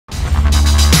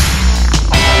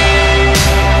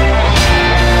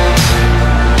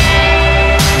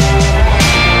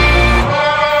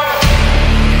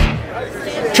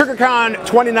Triggrcon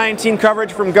 2019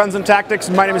 coverage from Guns and Tactics.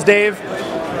 My name is Dave.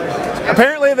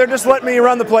 Apparently they're just letting me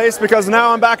run the place because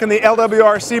now I'm back in the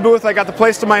LWRC booth. I got the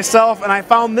place to myself and I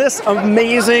found this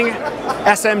amazing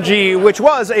SMG, which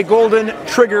was a Golden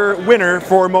Triggr winner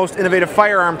for Most Innovative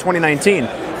Firearm 2019.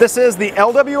 This is the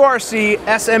LWRC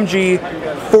SMG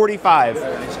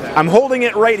 45. I'm holding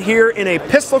it right here in a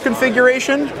pistol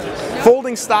configuration,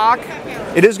 folding stock.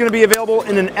 It is going to be available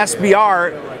in an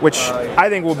SBR, which I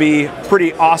think will be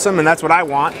pretty awesome, and that's what I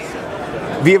want.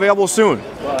 Be available soon.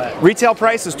 Retail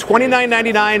price is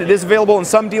 $29.99. It is available in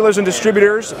some dealers and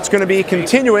distributors. It's going to be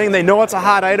continuing. They know it's a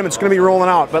hot item. It's going to be rolling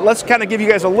out. But let's kind of give you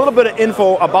guys a little bit of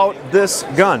info about this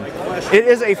gun. It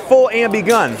is a full ambi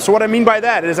gun. So what I mean by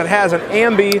that is it has an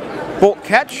ambi bolt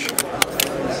catch,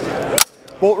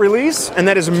 bolt release, and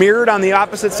that is mirrored on the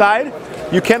opposite side.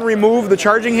 You can remove the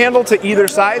charging handle to either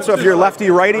side, so if you're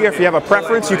lefty-righty, if you have a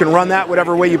preference, you can run that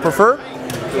whatever way you prefer.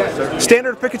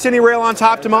 Standard Picatinny rail on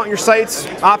top to mount your sights,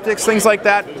 optics, things like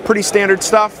that. Pretty standard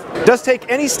stuff. Does take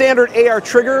any standard AR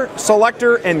trigger,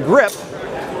 selector, and grip.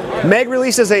 Mag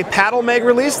release is a paddle mag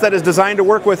release that is designed to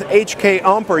work with HK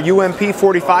UMP or UMP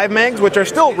 45 mags, which are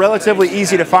still relatively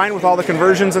easy to find with all the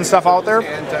conversions and stuff out there.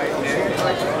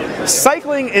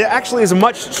 Cycling, it actually is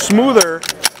much smoother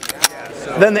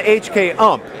than the HK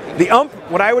UMP. The UMP,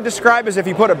 what I would describe is if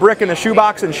you put a brick in a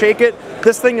shoebox and shake it,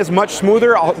 this thing is much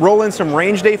smoother. I'll roll in some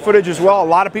range day footage as well. A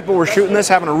lot of people were shooting this,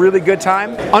 having a really good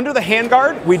time. Under the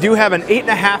handguard, we do have an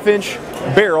 8.5-inch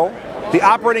barrel. The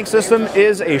operating system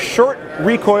is a short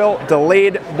recoil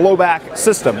delayed blowback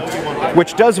system,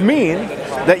 which does mean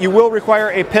that you will require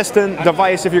a piston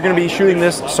device if you're going to be shooting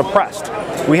this suppressed.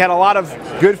 We had a lot of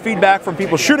good feedback from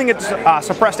people shooting it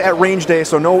suppressed at range day,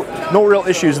 so no real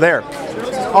issues there.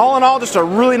 All in all, just a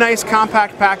really nice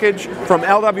compact package from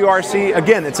LWRC.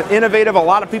 Again, it's innovative. A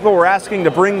lot of people were asking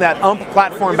to bring that UMP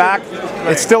platform back.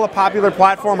 It's still a popular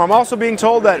platform. I'm also being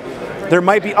told that there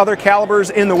might be other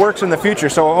calibers in the works in the future,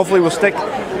 so hopefully we'll stick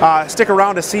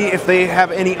around to see if they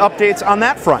have any updates on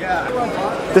that front.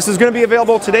 This is going to be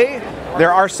available today.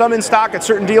 There are some in stock at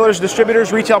certain dealers,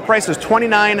 distributors. Retail price is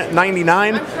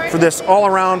 $29.99 for this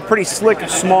all-around, pretty slick,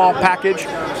 small package.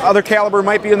 Other caliber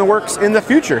might be in the works in the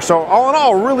future. So all in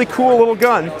all, a really cool little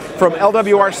gun from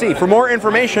LWRC. For more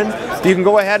information, you can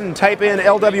go ahead and type in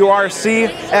LWRC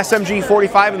SMG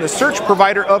 45 in the search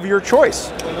provider of your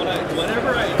choice.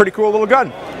 Pretty cool little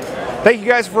gun. Thank you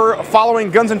guys for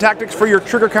following Guns and Tactics for your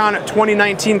Triggrcon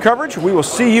 2019 coverage. We will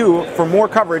see you for more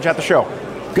coverage at the show.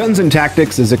 Guns and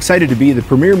Tactics is excited to be the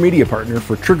premier media partner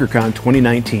for Triggrcon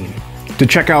 2019. To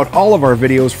check out all of our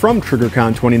videos from Triggrcon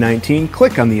 2019,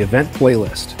 click on the event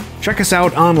playlist. Check us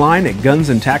out online at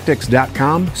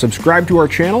gunsandtactics.com, subscribe to our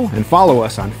channel, and follow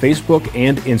us on Facebook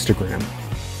and Instagram.